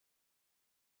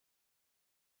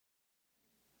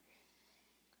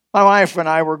My wife and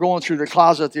I were going through the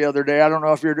closet the other day. I don't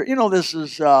know if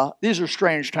these are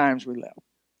strange times we live.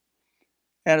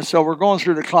 And so we're going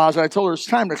through the closet. I told her it's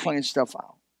time to clean stuff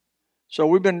out. So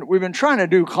we've been trying to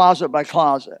do closet by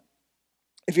closet.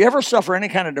 If you ever suffer any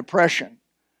kind of depression,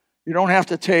 you don't have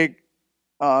to take,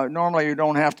 normally you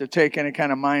don't have to take any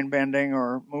kind of mind bending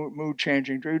or mood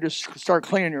changing. You just start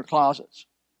cleaning your closets.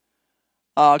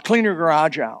 Clean your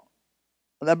garage out.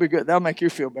 That'd be good. That'll make you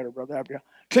feel better, brother.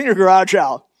 Clean your garage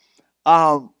out.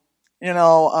 Wax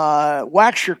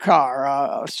your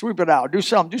car, sweep it out. Do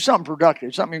something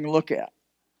productive, something you can look at.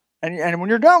 And when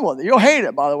you're done with it, you'll hate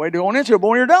it, by the way, going into it. But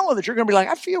when you're done with it, you're going to be like,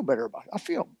 I feel better about it. I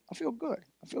feel good.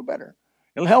 I feel better.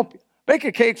 It'll help you. Bake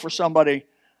a cake for somebody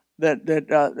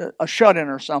that a shut-in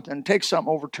or something. Take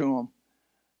something over to them.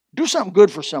 Do something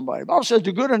good for somebody. The Bible says,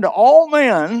 do good unto all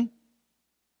men,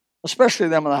 especially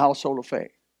them of the household of faith.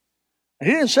 And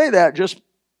he didn't say that just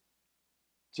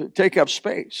to take up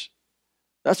space.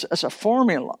 That's a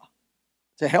formula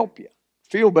to help you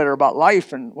feel better about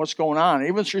life and what's going on,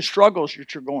 even through struggles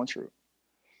that you're going through.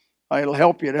 It'll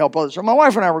help you to help others. So my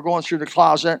wife and I were going through the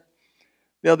closet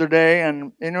the other day,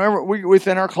 and we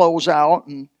thin our clothes out,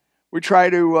 and we try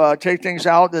to take things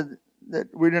out that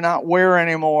we do not wear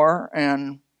anymore,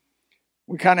 and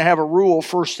we kind of have a rule,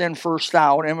 first in, first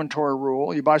out, inventory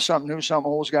rule. You buy something new, something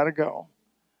old's got to go.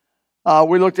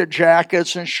 We looked at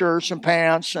jackets and shirts and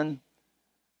pants and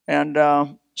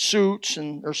suits,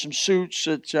 and there's some suits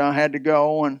that had to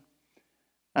go, and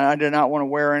I did not want to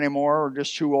wear anymore, or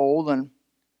just too old. And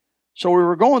so we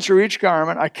were going through each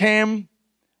garment. I came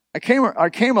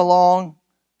along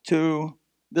to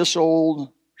this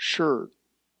old shirt.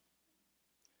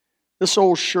 This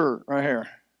old shirt right here.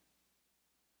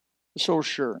 This old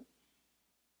shirt.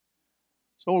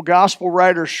 This old gospel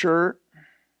writer shirt.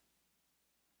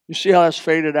 You see how that's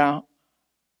faded out?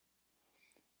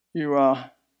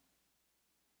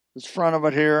 This front of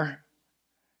it here.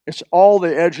 It's all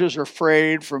the edges are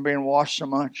frayed from being washed so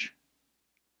much.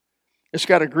 It's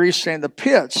got a grease stain. The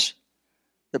pits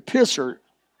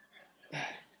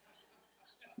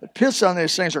on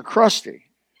these things are crusty.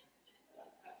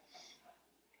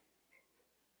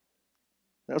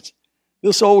 That's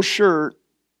this old shirt.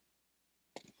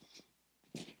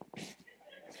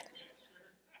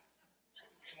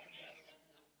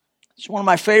 It's one of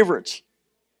my favorites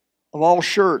of all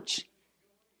shirts.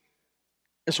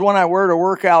 It's one I wear to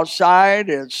work outside.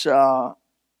 It's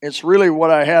really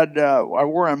what I had. I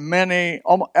wore on I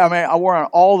wore on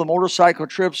all the motorcycle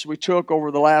trips we took over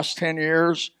the last 10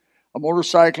 years of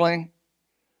motorcycling.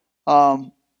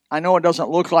 I know it doesn't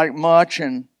look like much,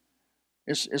 and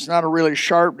it's not a really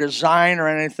sharp design or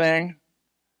anything.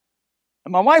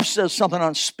 And my wife says something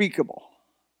unspeakable.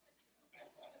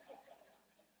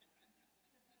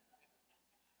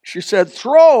 She said,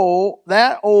 throw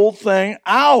that old thing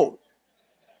out.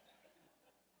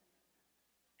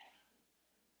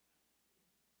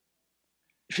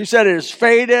 She said it is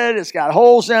faded, it's got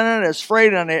holes in it, it's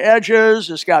frayed on the edges,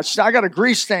 I got a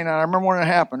grease stain on it. I remember when it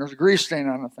happened. There's a grease stain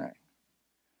on the thing.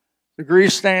 The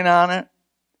grease stain on it.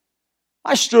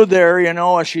 I stood there,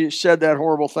 as she said that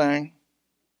horrible thing.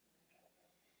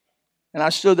 And I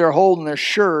stood there holding this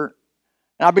shirt,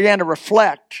 and I began to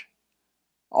reflect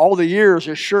all the years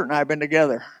this shirt and I have been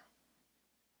together.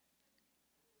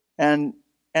 And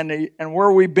where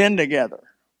we've been together.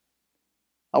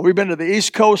 We've been to the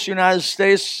East Coast United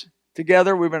States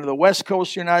together. We've been to the West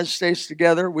Coast United States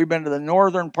together. We've been to the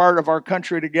northern part of our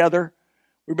country together.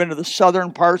 We've been to the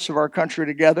southern parts of our country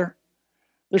together.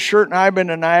 This shirt and I have been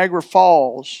to Niagara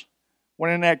Falls.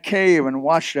 Went in that cave and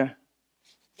watched it.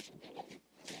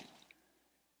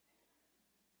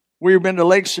 We've been to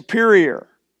Lake Superior.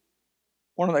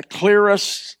 One of the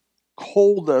clearest,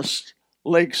 coldest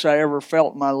lakes I ever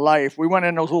felt in my life. We went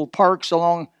in those little parks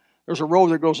along. There's a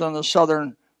road that goes on the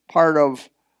southern part of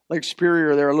Lake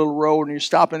Superior there, a little road, and you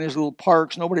stop in these little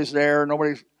parks. Nobody's there. I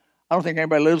don't think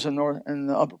anybody lives in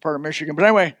the upper part of Michigan. But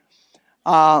anyway,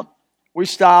 we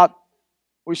stopped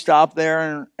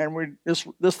there, and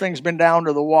this thing's been down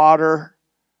to the water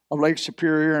of Lake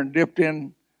Superior and dipped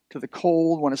in to the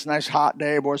cold when it's a nice hot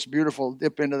day. Boy, it's beautiful.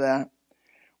 Dip into that.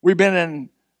 We've been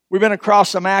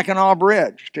across the Mackinac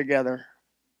Bridge together,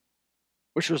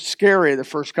 which was scary the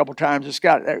first couple times. It's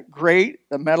got that grate,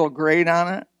 the metal grate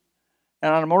on it.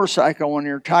 And on a motorcycle, when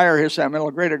your tire hits that metal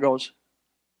grate, it goes.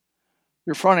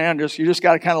 Your front end, you just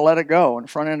got to kind of let it go. And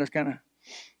the front end is kind of.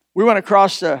 We went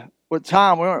across with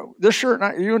Tom. This shirt,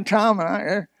 you and Tom and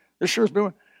I, this shirt's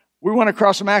been. We went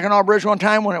across the Mackinac Bridge one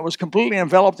time when it was completely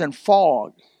enveloped in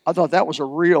fog. I thought that was a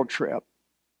real trip.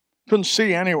 Couldn't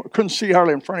see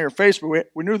hardly in front of your face, but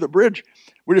we knew the bridge.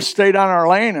 We just stayed on our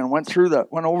lane and went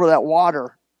over that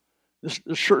water. This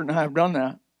shirt and I have done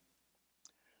that.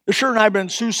 This shirt and I have been in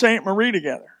Sault Ste. Marie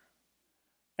together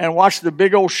and watched the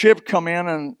big old ship come in,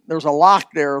 and there's a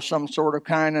lock there of some sort of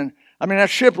kind. And I mean, that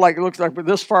ship looks like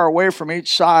this far away from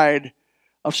each side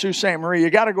of Sault Ste. Marie.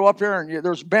 You got to go up there, and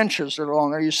there's benches that are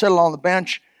along there. You sit along the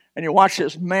bench, and you watch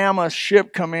this mammoth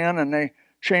ship come in, and they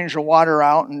change the water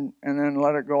out and then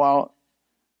let it go out.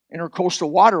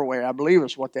 Intercoastal waterway, I believe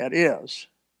is what that is.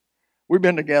 We've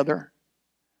been together.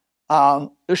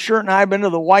 This shirt and I have been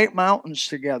to the White Mountains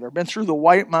together. Been through the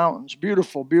White Mountains.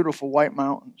 Beautiful, beautiful White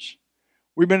Mountains.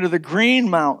 We've been to the Green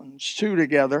Mountains, too,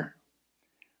 together.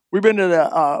 We've been to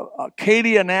the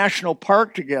Acadia National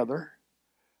Park together.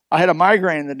 I had a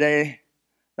migraine the day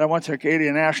that I went to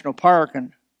Acadia National Park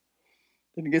and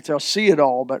didn't get to see it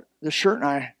all, but this shirt and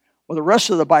I, well, the rest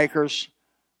of the bikers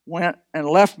went and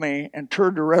left me and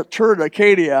toured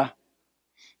Acadia.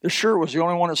 This shirt was the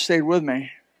only one that stayed with me.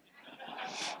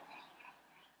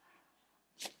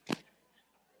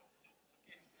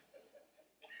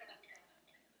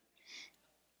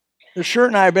 The shirt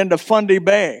and I have been to Fundy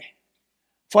Bay.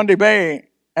 Fundy Bay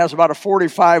has about a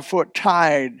 45-foot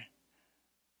tide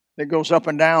that goes up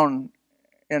and down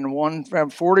in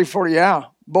 40, yeah.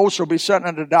 Boats will be sitting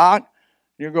at the dock.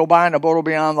 You go by and the boat will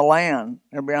be on the land.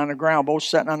 It'll be on the ground. Boats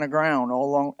sitting on the ground all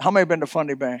along. How many have been to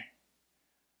Fundy Bay?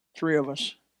 3 of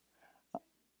us.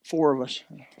 4 of us.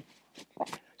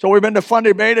 So we've been to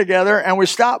Fundy Bay together, and we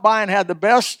stopped by and had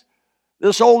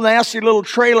this old nasty little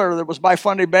trailer that was by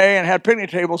Fundy Bay and had picnic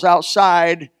tables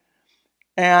outside.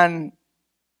 And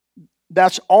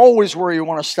that's always where you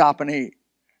want to stop and eat.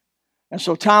 And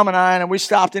so Tom and we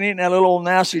stopped and ate in that little old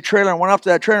nasty trailer and went up to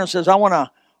that trailer and says, I want an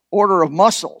order of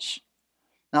mussels.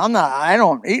 Now, I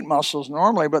don't eat mussels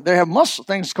normally, but they have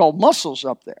things called mussels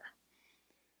up there.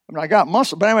 I mean, I got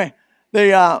mussels. But anyway,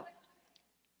 that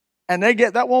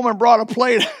woman brought a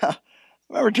plate.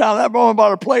 Remember, Tom, that woman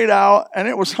brought a plate out, and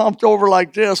it was humped over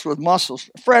like this with mussels.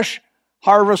 Fresh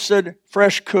harvested,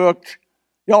 fresh cooked.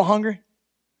 Y'all hungry?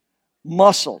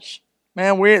 Mussels.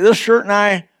 Man, this shirt and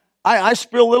I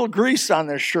spilled a little grease on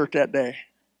this shirt that day.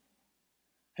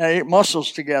 I ate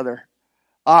mussels together.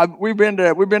 We've been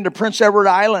to Prince Edward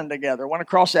Island together. Went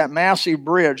across that massive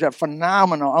bridge, that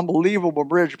phenomenal, unbelievable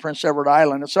bridge of Prince Edward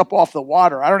Island. It's up off the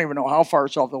water. I don't even know how far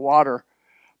it's off the water.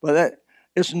 But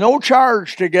it's no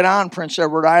charge to get on Prince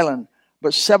Edward Island,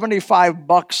 but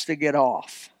 $75 to get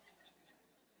off.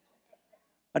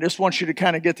 I just want you to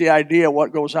kind of get the idea of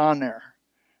what goes on there.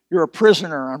 You're a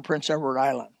prisoner on Prince Edward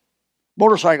Island.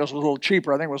 Motorcycles was a little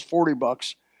cheaper. I think it was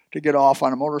 $40 to get off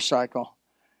on a motorcycle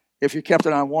if you kept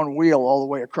it on one wheel all the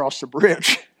way across the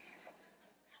bridge.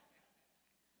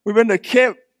 We've been to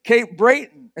Cape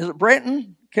Breton. Is it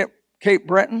Breton? Cape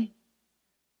Breton?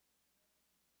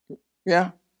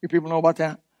 Yeah, you people know about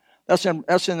that? That's in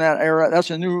that area.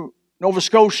 That's in New Nova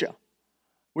Scotia.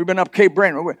 We've been up Cape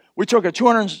Breton. We took a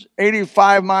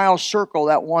 285-mile circle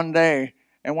that one day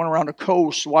and went around the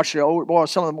coast, watched some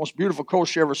of the most beautiful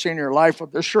coasts you ever seen in your life.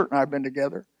 With this shirt and I've been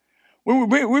together.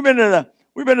 We've been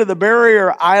to the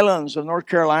Barrier Islands of North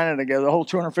Carolina together, the whole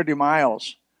 250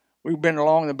 miles. We've been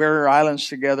along the Barrier Islands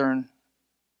together and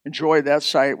enjoyed that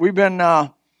site. We've been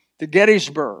to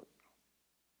Gettysburg.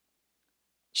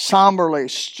 Somberly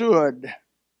stood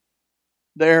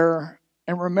there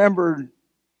and remembered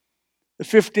the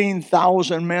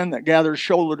 15,000 men that gathered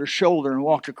shoulder to shoulder and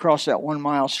walked across that 1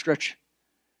 mile stretch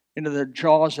into the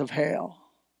jaws of hell.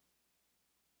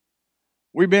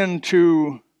 We've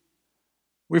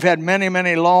had many,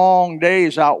 many long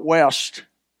days out west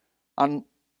on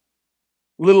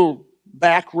little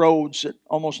back roads that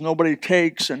almost nobody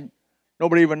takes and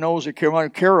nobody even knows they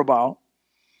care about.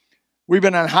 We've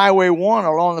been on Highway 1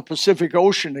 along the Pacific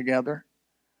Ocean together.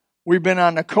 We've been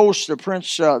on the coast of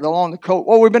along the coast.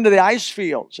 Well, we've been to the ice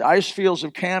fields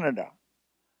of Canada.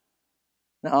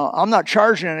 Now, I'm not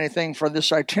charging anything for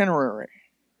this itinerary.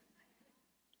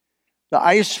 The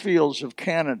ice fields of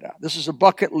Canada. This is a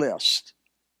bucket list.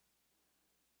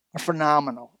 Are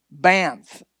phenomenal.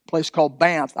 Banff, a place called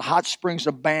Banff, the hot springs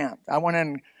of Banff. I went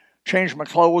in, changed my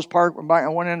clothes, I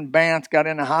went in Banff, got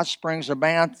in the hot springs of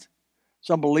Banff. It's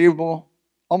unbelievable.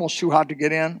 Almost too hot to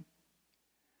get in.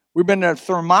 We've been to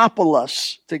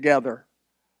Thermopolis together.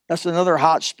 That's another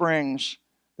hot springs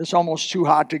that's almost too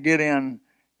hot to get in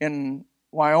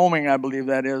Wyoming, I believe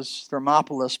that is.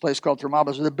 Thermopolis, a place called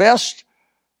Thermopolis. The best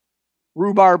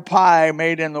rhubarb pie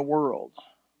made in the world.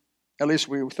 At least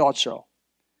we thought so.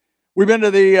 We've been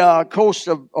to the coast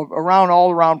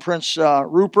all around Prince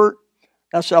Rupert.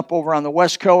 That's up over on the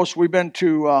west coast. We've been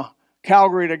to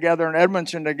Calgary together and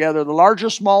Edmonton together. The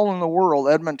largest mall in the world,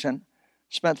 Edmonton,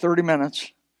 spent 30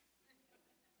 minutes.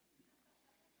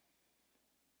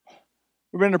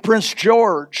 We've been to Prince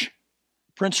George,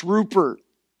 Prince Rupert,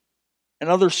 and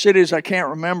other cities I can't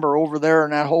remember over there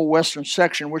in that whole western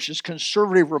section, which is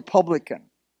conservative Republican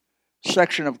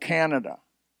section of Canada.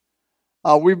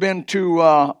 We've been to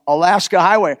Alaska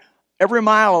Highway, every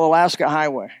mile of Alaska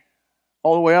Highway,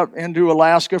 all the way up into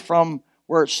Alaska from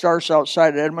where it starts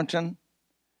outside Edmonton.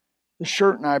 The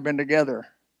shirt and I have been together.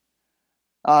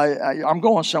 I'm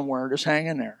going somewhere, just hang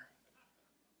in there.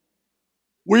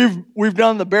 We've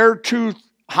done the Beartooth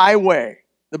Highway.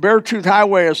 The Beartooth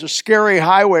Highway is a scary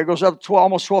highway. It goes up to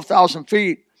almost 12,000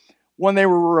 feet when they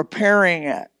were repairing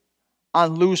it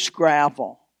on loose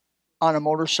gravel on a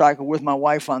motorcycle with my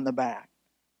wife on the back.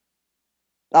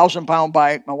 1,000-pound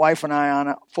bike, my wife and I on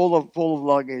it, full of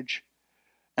luggage.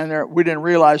 And we didn't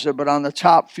realize it, but on the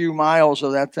top few miles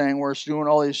of that thing where it's doing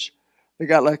all these, they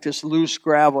got like this loose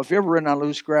gravel. If you've ever ridden on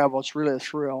loose gravel, it's really a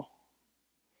thrill.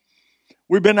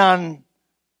 We've been on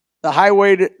the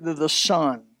Highway to the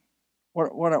Sun.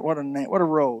 What a name! What a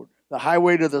road! The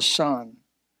Highway to the Sun.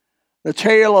 The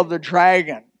Tail of the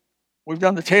Dragon. We've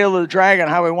done the Tail of the Dragon,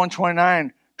 Highway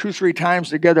 129, 2-3 times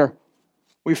together.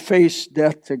 We faced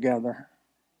death together.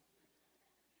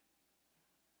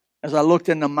 As I looked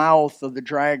in the mouth of the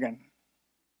dragon,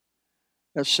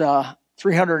 that's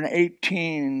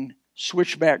 318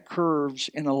 switchback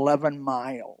curves in 11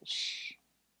 miles.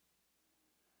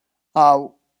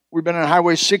 We've been on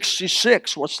Highway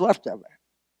 66, what's left of it,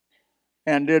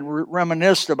 and did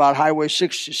reminisce about Highway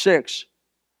 66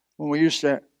 when we used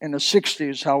to, in the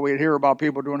 60s, how we'd hear about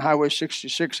people doing Highway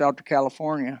 66 out to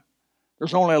California.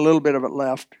 There's only a little bit of it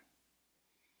left.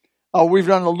 We've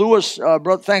done the Lewis,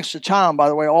 thanks to Tom, by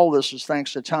the way, all this is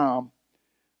thanks to Tom.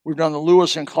 We've done the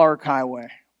Lewis and Clark Highway.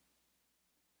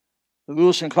 The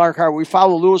Lewis and Clark Highway, we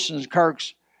follow Lewis and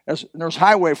Clark's, there's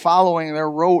highway following their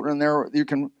road,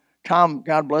 and Tom,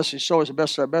 God bless his soul, is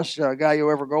the best guy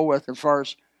you'll ever go with as far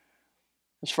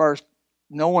as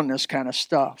knowing this kind of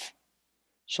stuff.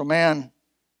 So man,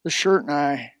 the shirt and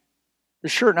I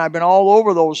have been all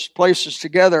over those places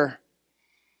together.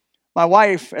 My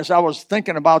wife, as I was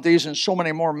thinking about these and so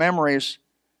many more memories,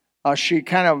 she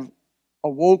kind of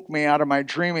awoke me out of my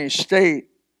dreamy state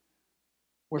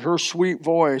with her sweet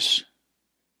voice.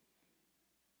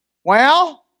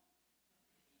 Well,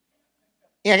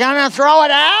 you gonna throw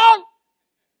it out?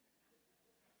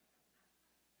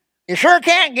 You sure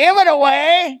can't give it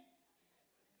away.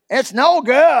 It's no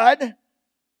good.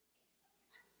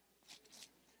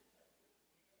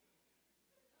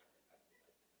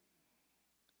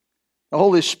 The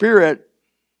Holy Spirit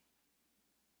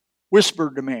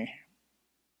whispered to me.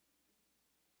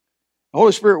 The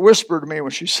Holy Spirit whispered to me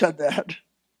when she said that.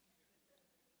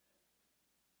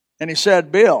 And he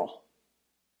said, Bill,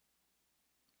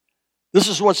 this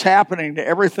is what's happening to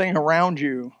everything around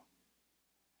you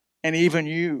and even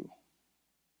you.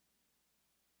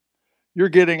 You're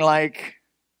getting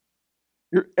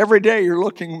every day you're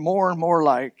looking more and more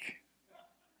like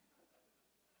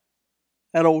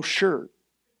that old shirt.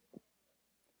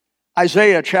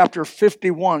 Isaiah chapter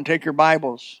 51, take your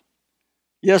Bibles.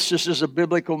 Yes, this is a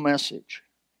biblical message.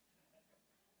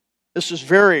 This is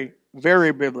very,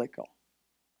 very biblical.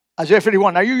 Isaiah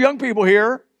 51. Now you young people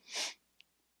here,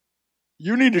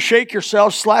 you need to shake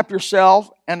yourself, slap yourself,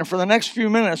 and for the next few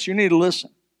minutes you need to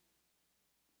listen.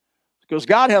 Because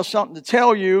God has something to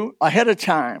tell you ahead of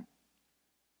time.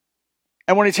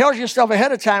 And when He tells you stuff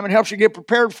ahead of time, it helps you get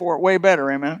prepared for it way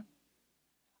better, amen?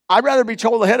 I'd rather be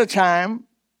told ahead of time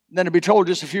than to be told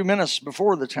just a few minutes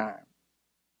before the time.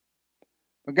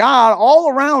 But God, all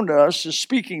around us, is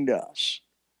speaking to us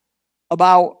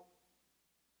about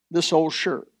this old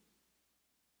shirt.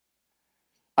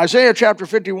 Isaiah chapter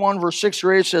 51, verse 6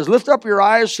 or 8 says, Lift up your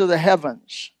eyes to the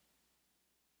heavens.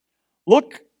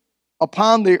 Look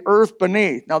upon the earth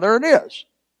beneath. Now there it is.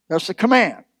 That's the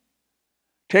command.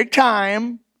 Take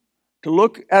time to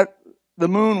look at the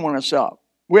moon when it's up.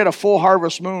 We had a full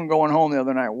harvest moon going home the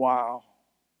other night. Wow.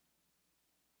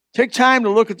 Take time to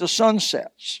look at the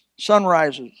sunsets,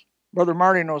 sunrises. Brother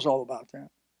Marty knows all about that.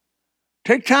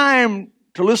 Take time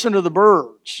to listen to the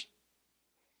birds.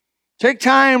 Take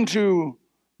time to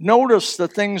notice the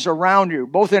things around you,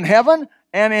 both in heaven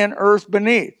and in earth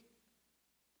beneath.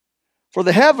 For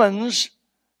the heavens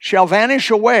shall vanish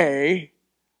away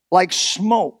like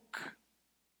smoke,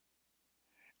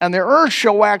 and the earth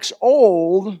shall wax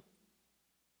old.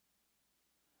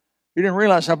 You didn't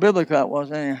realize how biblical that was,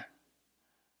 did you?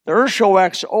 The earth shall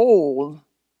wax old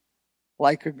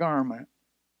like a garment.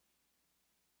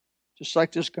 Just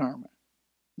like this garment.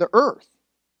 The earth.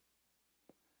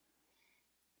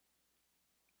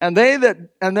 And they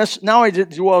that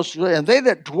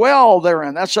dwell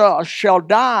therein, that's us, shall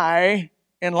die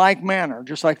in like manner,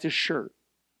 just like this shirt.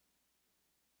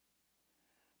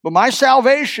 But my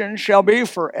salvation shall be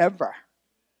forever,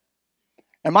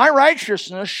 and my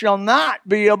righteousness shall not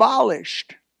be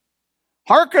abolished.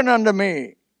 Hearken unto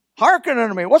me. Hearken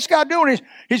unto me. What's God doing?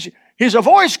 He's a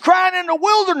voice crying in the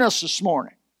wilderness this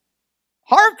morning.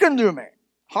 Hearken to me.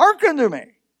 Hearken to me.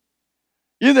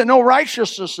 You that know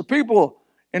righteousness, the people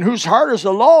in whose heart is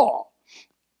the law.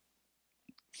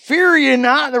 Fear ye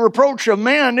not the reproach of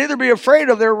men, neither be afraid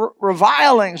of their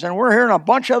revilings. And we're hearing a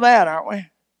bunch of that, aren't we?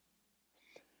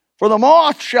 For the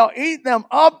moth shall eat them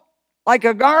up like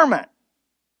a garment.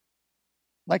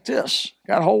 Like this.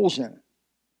 Got holes in it.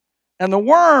 And the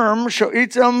worm shall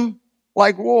eat them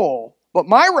like wool. But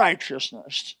my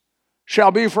righteousness shall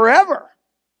be forever.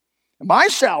 And my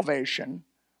salvation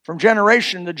from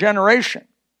generation to generation.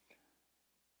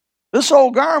 This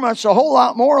old garment's a whole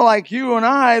lot more like you and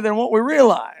I than what we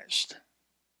realized.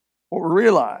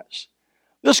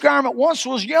 This garment once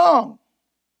was young.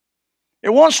 It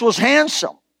once was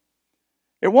handsome.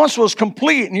 It once was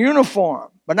complete and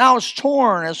uniform. But now it's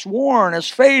torn, it's worn, it's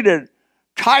faded,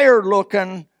 tired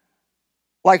looking,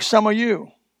 like some of you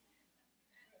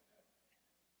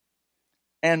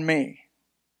and me.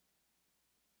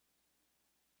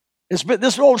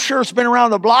 This old shirt's been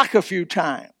around the block a few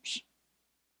times.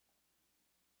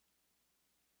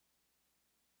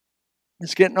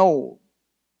 It's getting old.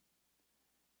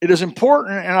 It is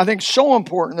important, and I think so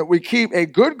important, that we keep a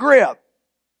good grip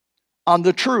on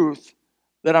the truth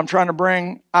that I'm trying to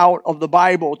bring out of the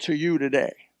Bible to you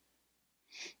today.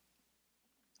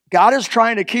 God is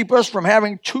trying to keep us from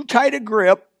having too tight a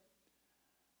grip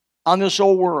on this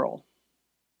old world.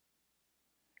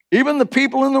 Even the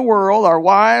people in the world, our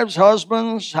wives,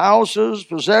 husbands, houses,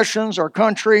 possessions, our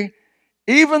country,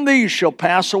 even these shall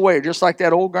pass away, just like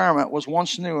that old garment was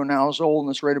once new and now is old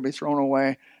and it's ready to be thrown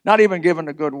away. Not even given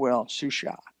to goodwill. It's too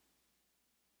shot.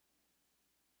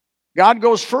 God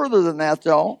goes further than that,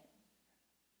 though.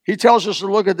 He tells us to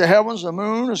look at the heavens. The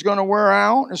moon is going to wear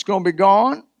out. It's going to be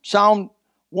gone. Psalm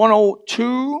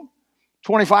 102,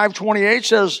 25, 28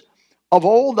 says, of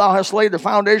old thou hast laid the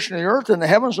foundation of the earth, and the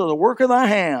heavens are the work of thy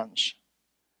hands.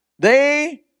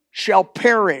 They shall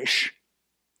perish,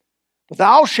 but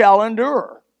thou shalt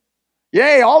endure.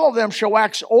 Yea, all of them shall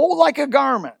wax old like a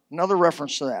garment. Another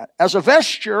reference to that. As a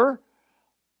vesture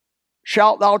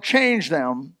shalt thou change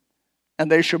them, and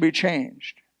they shall be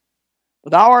changed.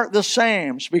 But thou art the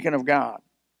same, speaking of God,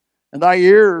 and thy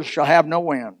years shall have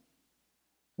no end.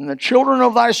 And the children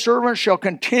of thy servants shall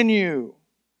continue,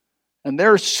 and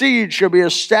their seed shall be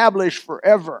established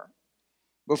forever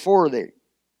before thee.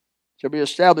 Shall be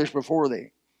established before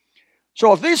thee.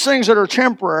 So if these things that are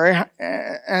temporary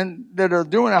and that are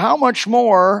doing it, how much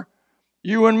more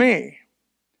you and me?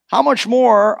 How much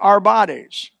more our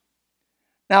bodies?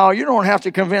 Now, you don't have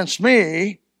to convince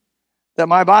me that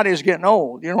my body is getting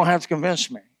old. You don't have to convince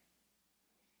me.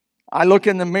 I look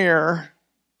in the mirror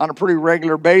on a pretty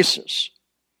regular basis.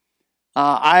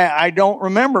 I don't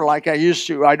remember like I used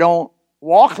to. I don't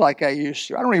walk like I used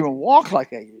to. I don't even walk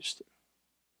like I used to.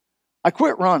 I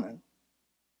quit running.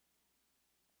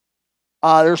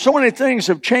 There's so many things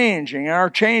of changing and are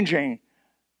changing.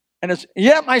 And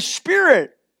yet my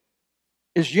spirit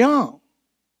is young.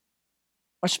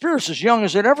 My spirit's as young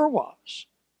as it ever was.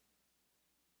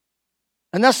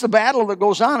 And that's the battle that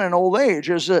goes on in old age,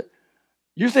 is that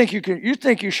you think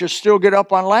you should still get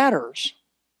up on ladders.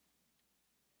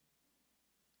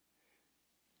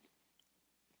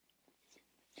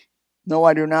 No,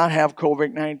 I do not have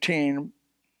COVID-19.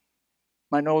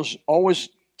 My nose always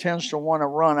tends to want to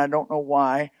run. I don't know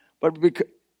why, but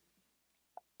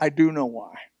I do know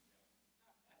why.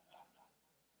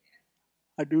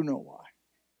 I do know why.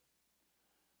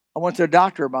 I went to the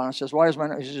doctor about it and says, "Why is my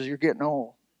nose?" He says, "You're getting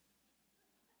old."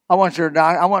 I went to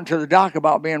the doc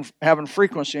about having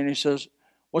frequency, and he says,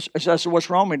 I said, "What's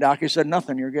wrong with me, doc?" He said,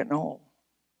 "Nothing, you're getting old."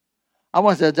 I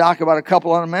went to the doc about a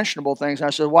couple unmentionable things.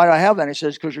 I said, "Why do I have that?" He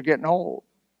says, "Because you're getting old."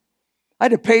 I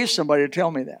had to pay somebody to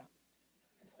tell me that.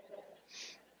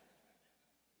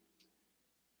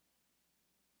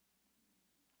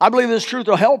 I believe this truth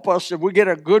will help us if we get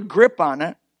a good grip on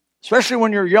it. Especially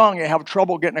when you're young, you have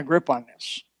trouble getting a grip on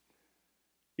this.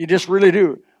 You just really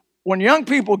do. When young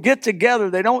people get together,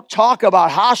 they don't talk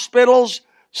about hospitals,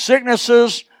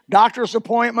 sicknesses, doctor's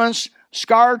appointments,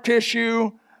 scar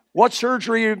tissue, what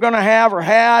surgery you're going to have or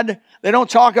had. They don't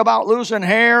talk about losing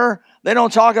hair. They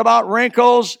don't talk about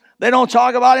wrinkles. They don't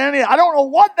talk about any. I don't know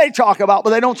what they talk about,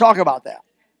 but they don't talk about that.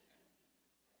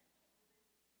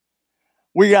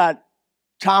 We got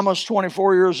Thomas,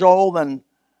 24 years old, and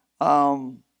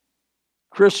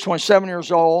Chris, 27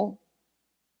 years old.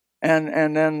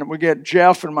 And then we get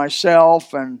Jeff and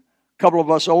myself and a couple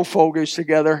of us old fogies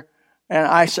together. And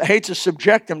I hate to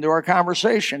subject them to our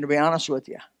conversation, to be honest with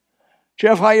you.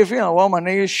 Jeff, how you feeling? Well, my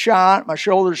knee's shot, my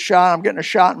shoulder's shot, I'm getting a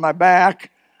shot in my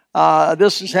back.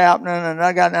 This is happening. And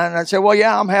I say, well,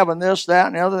 yeah, I'm having this, that,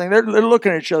 and the other thing. They're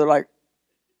looking at each other like,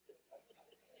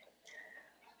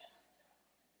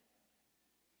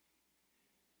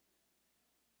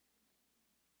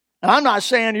 and I'm not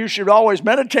saying you should always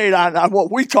meditate on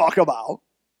what we talk about,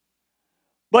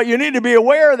 but you need to be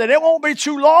aware that it won't be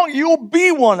too long. You'll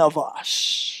be one of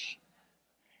us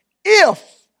if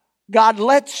God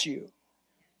lets you.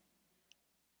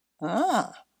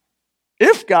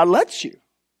 If God lets you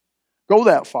go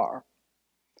that far.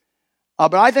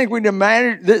 But I think we need to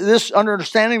manage this,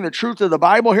 understanding the truth of the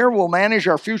Bible here will manage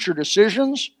our future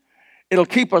decisions. It'll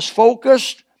keep us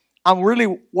focused on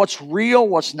really what's real,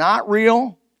 what's not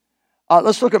real.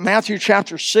 Let's look at Matthew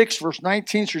chapter 6, verse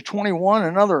 19 through 21,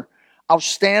 another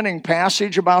outstanding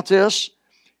passage about this.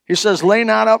 He says, lay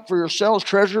not up for yourselves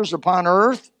treasures upon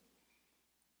earth,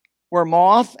 where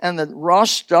moth and the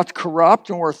rust doth corrupt,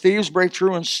 and where thieves break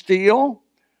through and steal.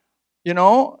 You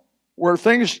know, where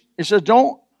things, he says,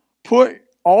 don't put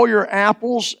all your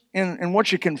apples in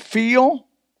what you can feel,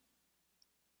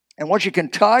 and what you can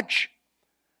touch,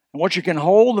 and what you can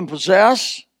hold and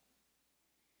possess.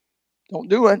 Don't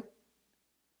do it.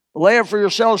 Lay up for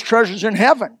yourselves treasures in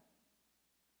heaven,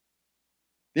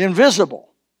 the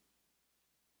invisible,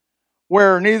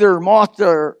 where neither moth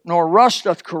nor rust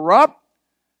doth corrupt,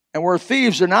 and where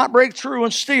thieves do not break through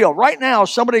and steal. Right now,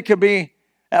 somebody could be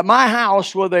at my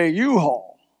house with a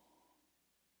U-Haul.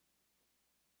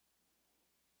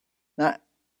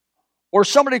 Or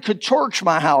somebody could torch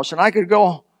my house, and I could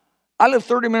go, I live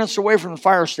 30 minutes away from the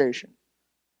fire station.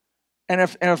 And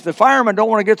if the firemen don't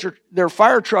want to get their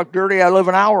fire truck dirty, I live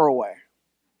an hour away.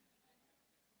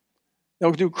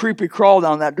 They'll do creepy crawl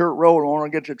down that dirt road and want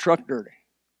to get the truck dirty.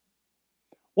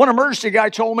 One emergency guy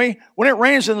told me, when it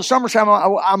rains in the summertime,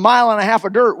 a mile and a half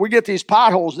of dirt, we get these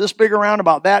potholes this big around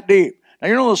about that deep. Now,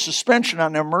 you know the suspension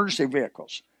on the emergency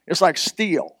vehicles. It's like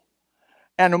steel.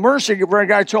 And the emergency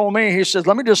guy told me, he says,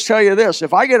 let me just tell you this.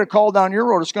 If I get a call down your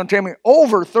road, it's going to take me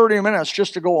over 30 minutes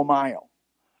just to go a mile,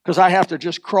 because I have to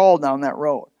just crawl down that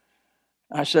road.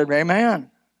 I said, amen.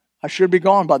 I should be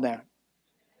gone by then.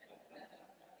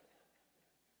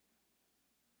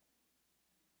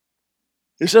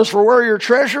 He says, for where your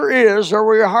treasure is, there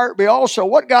will your heart be also.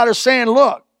 What God is saying,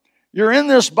 look, you're in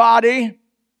this body.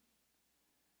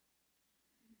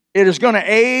 It is going to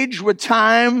age with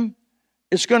time.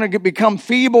 It's going to become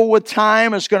feeble with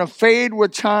time. It's going to fade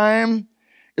with time.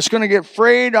 It's going to get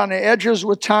frayed on the edges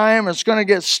with time. It's going to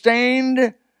get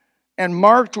stained and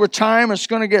marked with time. It's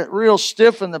going to get real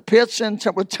stiff in the pits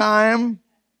with time.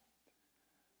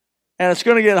 And it's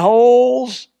going to get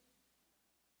holes.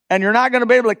 And you're not going to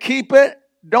be able to keep it.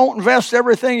 Don't invest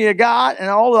everything you got and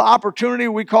all the opportunity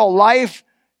we call life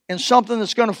in something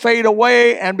that's going to fade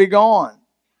away and be gone.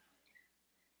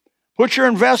 Put your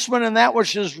investment in that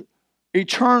which is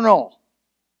eternal.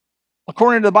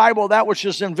 According to the Bible, that which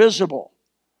is invisible.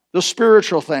 The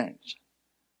spiritual things.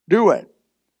 Do it.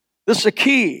 This is a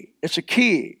key. It's a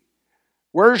key.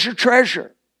 Where's your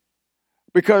treasure?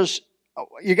 Because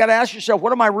you got to ask yourself,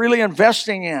 what am I really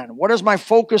investing in? What is my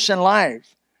focus in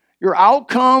life? Your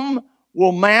outcome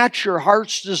will match your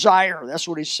heart's desire. That's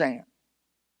what he's saying.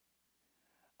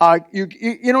 You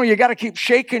got to keep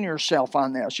shaking yourself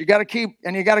on this. You got to keep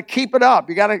it up.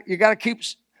 You got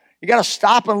to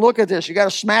stop and look at this. You got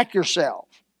to smack yourself.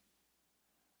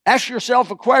 Ask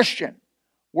yourself a question.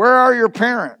 Where are your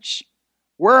parents?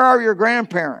 Where are your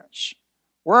grandparents?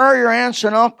 Where are your aunts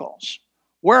and uncles?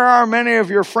 Where are many of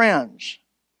your friends?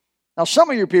 Now, some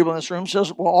of you people in this room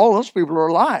says, well, all those people are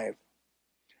alive.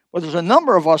 But there's a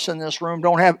number of us in this room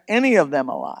don't have any of them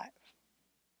alive.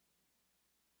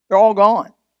 They're all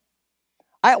gone.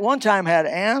 I at one time had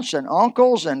aunts and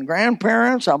uncles and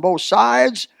grandparents on both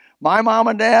sides. My mom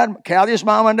and dad, Kathy's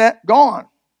mom and dad, gone.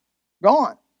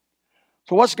 Gone.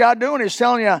 So what's God doing? He's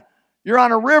telling you, you're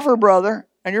on a river, brother,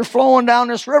 and you're flowing down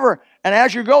this river. And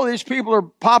as you go, these people are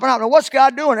popping out. Now what's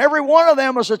God doing? Every one of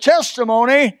them is a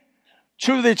testimony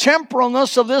to the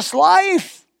temporalness of this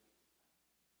life.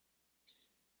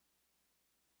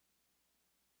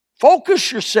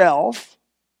 Focus yourself.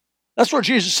 That's what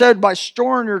Jesus said by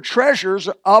storing your treasures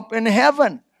up in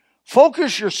heaven.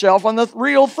 Focus yourself on the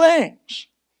real things.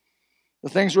 The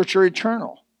things which are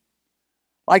eternal.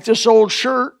 Like this old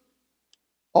shirt.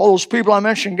 All those people I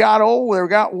mentioned got old. They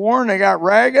got worn. They got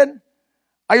ragged.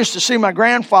 I used to see my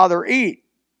grandfather eat.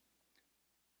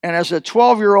 And as a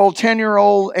 12-year-old,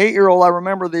 10-year-old, 8-year-old, I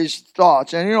remember these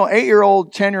thoughts. And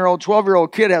 8-year-old, 10-year-old,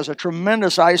 12-year-old kid has a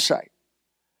tremendous eyesight.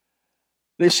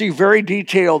 They see very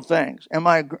detailed things. And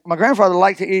my grandfather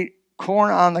liked to eat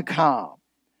corn on the cob.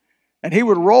 And he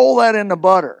would roll that in the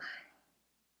butter.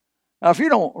 Now, if you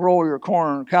don't roll your corn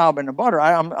on the cob in the butter,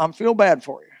 I feel bad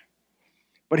for you.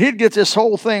 But he'd get this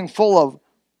whole thing full of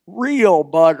real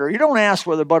butter. You don't ask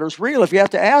whether butter's real. If you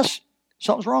have to ask,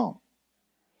 something's wrong.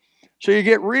 So you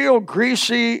get real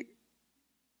greasy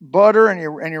butter, and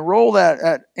you roll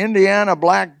that Indiana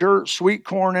black dirt sweet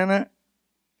corn in it.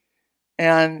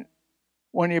 And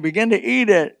when you begin to eat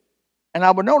it, and I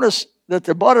would notice that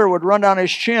the butter would run down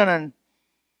his chin and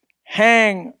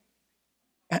hang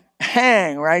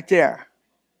right there.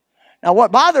 Now,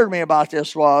 what bothered me about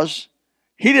this was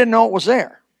he didn't know it was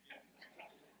there.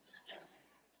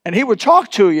 And he would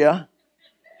talk to you,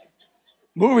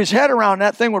 move his head around,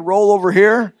 that thing would roll over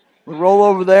here, would roll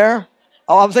over there.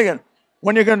 Oh, I'm thinking,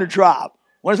 when are you going to drop?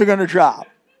 When's it going to drop?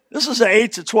 This is an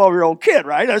 8 to 12-year-old kid,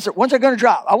 right? I said, when's it going to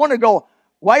drop? I want to go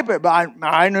wipe it, but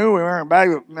I knew we weren't back.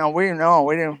 No, we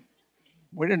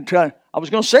didn't tell. I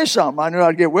was going to say something. I knew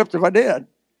I'd get whipped if I did.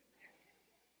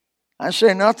 I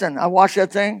say nothing. I watch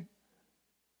that thing.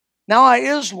 Now I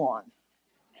is one.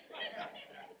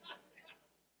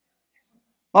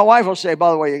 My wife will say,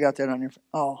 by the way, you got that on your face.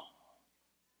 Oh.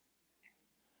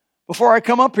 Before I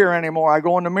come up here anymore, I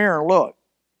go in the mirror and look.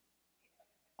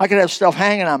 I could have stuff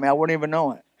hanging on me. I wouldn't even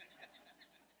know it.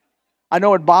 I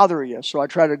know it'd bother you, so I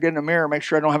try to get in the mirror and make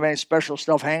sure I don't have any special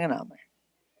stuff hanging on me.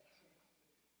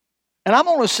 And I'm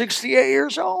only 68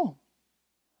 years old.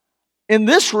 In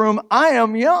this room, I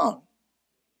am young.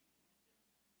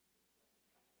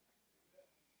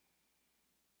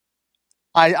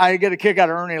 I get a kick out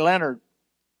of Ernie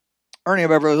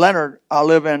Beverly Leonard. I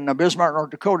live in Bismarck, North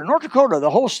Dakota. North Dakota, the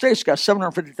whole state's got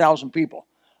 750,000 people.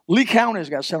 Lee County's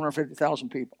got 750,000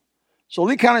 people. So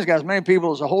Lee County's got as many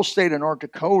people as the whole state of North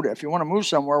Dakota. If you want to move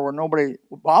somewhere where nobody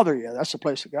will bother you, that's the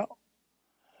place to go.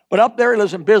 But up there, he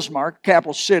lives in Bismarck,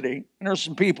 capital city, and there's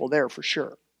some people there for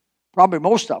sure. Probably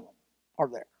most of them are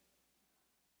there.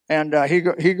 And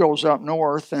he goes up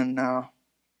north, and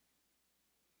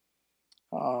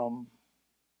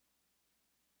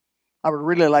I would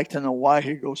really like to know why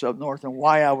he goes up north and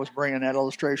why I was bringing that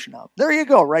illustration up. There you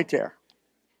go, right there.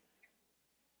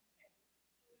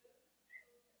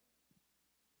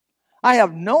 I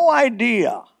have no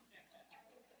idea,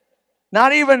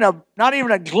 not even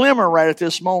a glimmer right at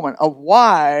this moment of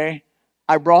why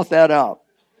I brought that up.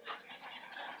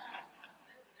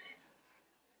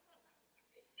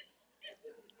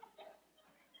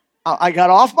 I got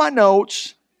off my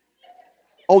notes.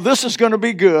 Oh, this is going to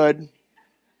be good.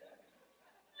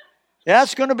 Yeah,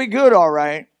 it's going to be good, all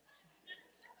right.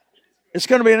 It's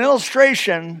going to be an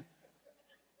illustration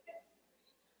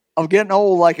of getting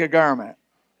old like a garment.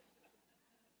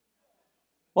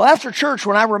 Well, after church,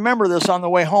 when I remember this on the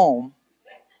way home,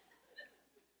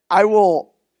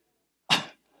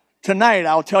 tonight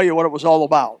I'll tell you what it was all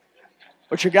about.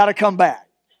 But you got to come back.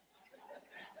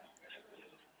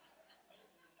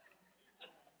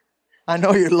 I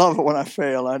know you love it when I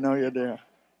fail. I know you do.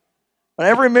 But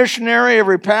every missionary,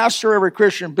 every pastor, every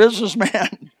Christian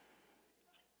businessman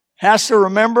has to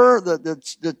remember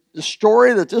the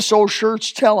story that this old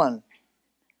shirt's telling.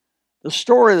 The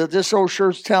story that this old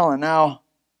shirt's telling. Now,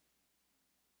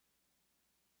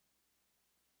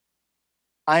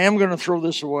 I am going to throw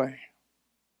this away.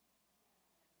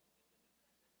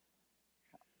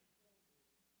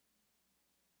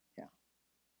 Yeah.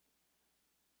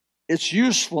 Its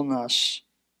usefulness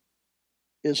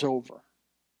is over.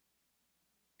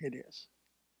 It is.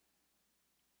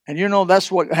 And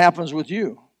that's what happens with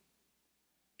you.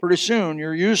 Pretty soon,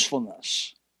 your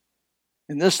usefulness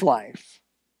in this life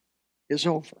is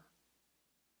over.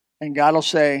 And God will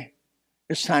say,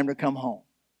 it's time to come home.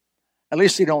 At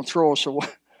least He don't throw us away.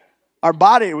 Our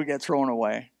body would get thrown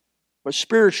away. But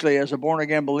spiritually, as a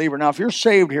born-again believer, now if you're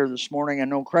saved here this morning and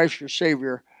know Christ your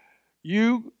Savior,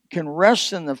 you can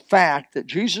rest in the fact that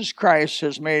Jesus Christ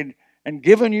has made and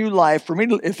given you life. For me,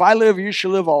 if I live, you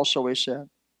shall live also, He said.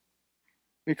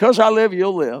 Because I live,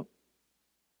 you'll live.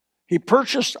 He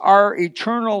purchased our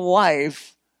eternal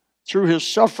life through His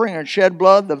suffering and shed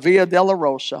blood, the Via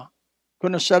Dolorosa.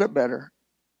 Couldn't have said it better.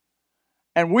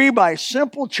 And we, by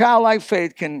simple childlike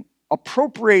faith, can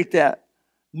appropriate that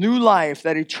new life,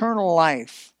 that eternal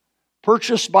life,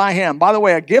 purchased by Him. By the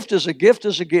way, a gift is a gift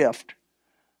is a gift.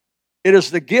 It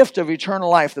is the gift of eternal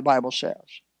life, the Bible says.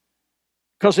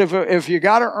 Because if you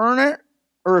got to earn it,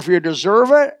 or if you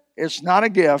deserve it, it's not a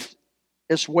gift,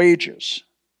 it's wages.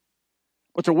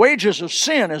 But the wages of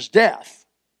sin is death.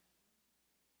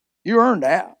 You earned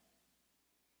that.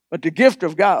 But the gift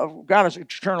of God is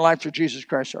eternal life through Jesus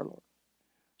Christ our Lord.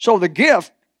 So the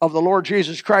gift of the Lord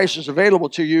Jesus Christ is available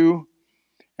to you,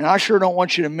 and I sure don't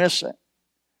want you to miss it.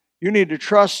 You need to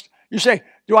trust. You say,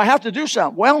 do I have to do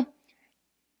something? Well,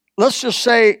 let's just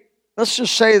say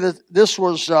that this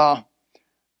was a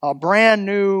brand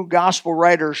new gospel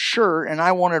writer shirt, and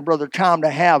I wanted Brother Tom to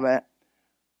have it.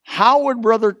 How would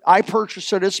I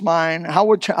purchase it? It's mine. How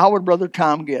would Brother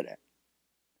Tom get it?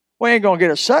 Well, he ain't going to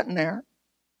get it sitting there.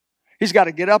 He's got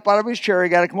to get up out of his chair. He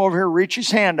got to come over here, reach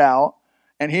his hand out,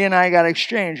 and he and I got to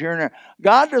exchange here and there.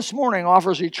 God this morning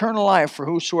offers eternal life for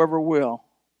whosoever will.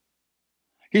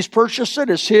 He's purchased it.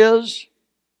 It's his.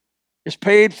 It's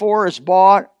paid for. It's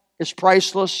bought. It's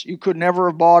priceless. You could never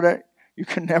have bought it. You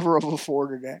could never have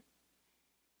afforded it.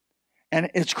 And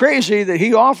it's crazy that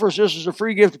he offers this as a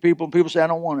free gift to people, and people say, I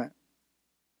don't want it.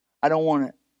 I don't want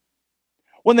it.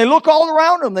 When they look all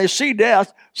around them, they see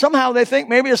death. Somehow they think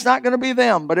maybe it's not going to be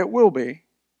them, but it will be.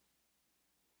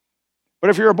 But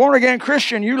if you're a born-again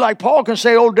Christian, you, like Paul, can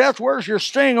say, oh, death, where's your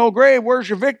sting? Oh, grave, where's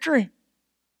your victory?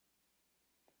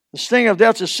 The sting of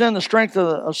death is sin. The strength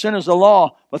of sin is the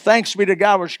law. But thanks be to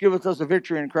God, which giveth us the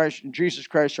victory in Christ, in Jesus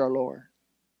Christ our Lord.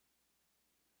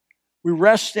 We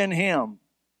rest in Him.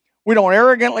 We don't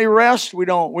arrogantly rest. We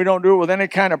don't do it with any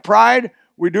kind of pride.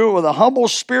 We do it with a humble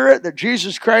spirit that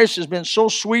Jesus Christ has been so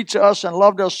sweet to us and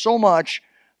loved us so much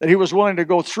that He was willing to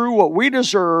go through what we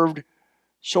deserved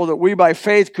so that we by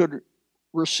faith could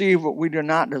receive what we do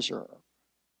not deserve.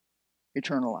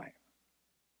 Eternal life.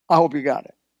 I hope you got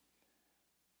it.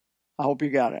 I hope you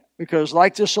got it. Because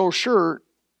like this old shirt,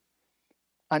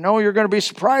 I know you're going to be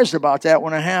surprised about that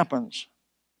when it happens.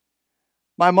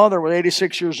 My mother was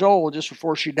 86 years old. Just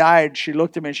before she died, she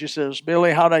looked at me and she says,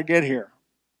 Billy, how'd I get here?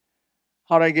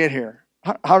 How'd I get here?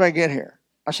 How'd I get here?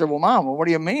 I said, well, Mom, what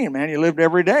do you mean, man? You lived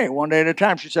every day, one day at a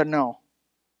time. She said, no.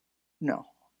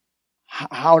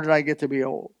 How did I get to be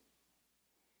old?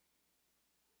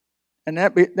 And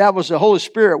that was the Holy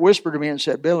Spirit whispered to me and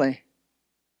said, Billy,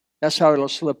 that's how it'll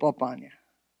slip up on you.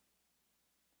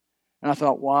 And I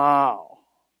thought, wow.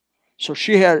 So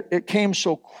it came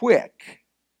so quick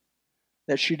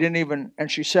that she didn't even, and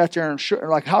she sat there and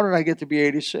like, how did I get to be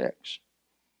 86?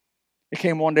 It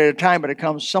came one day at a time, but it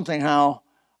comes somehow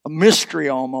a mystery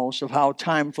almost of how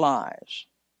time flies.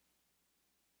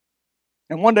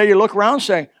 And one day you look around and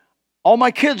say, all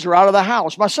my kids are out of the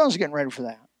house. My son's getting ready for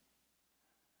that.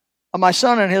 My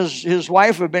son and his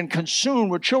wife have been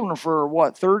consumed with children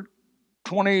for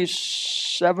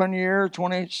 27 years,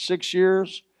 26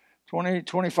 years,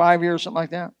 25 years, something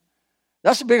like that.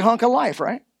 That's a big hunk of life,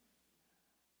 right?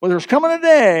 Well, there's coming a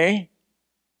day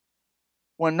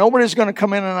when nobody's going to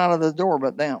come in and out of the door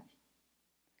but them.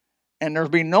 And there'll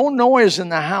be no noise in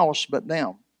the house but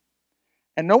them.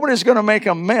 And nobody's going to make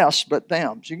a mess but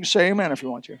them. So you can say amen if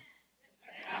you want to.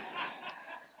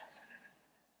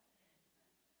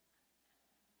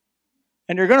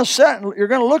 And you're going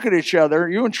to look at each other.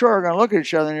 You and Troy are going to look at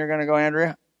each other and you're going to go,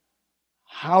 Andrea,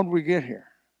 how'd we get here?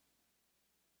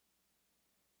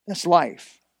 That's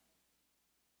life.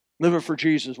 Live it for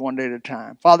Jesus one day at a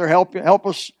time. Father, help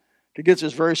us to get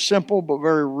this very simple but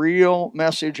very real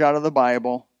message out of the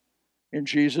Bible. In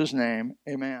Jesus' name,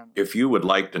 amen. If you would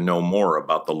like to know more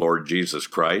about the Lord Jesus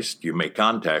Christ, you may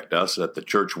contact us at the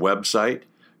church website,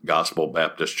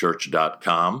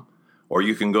 gospelbaptistchurch.com, or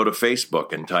you can go to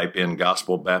Facebook and type in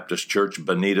Gospel Baptist Church,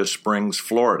 Bonita Springs,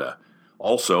 Florida.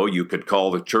 Also, you could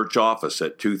call the church office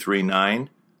at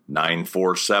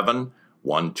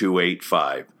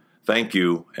 239-947-1285. Thank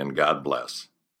you, and God bless.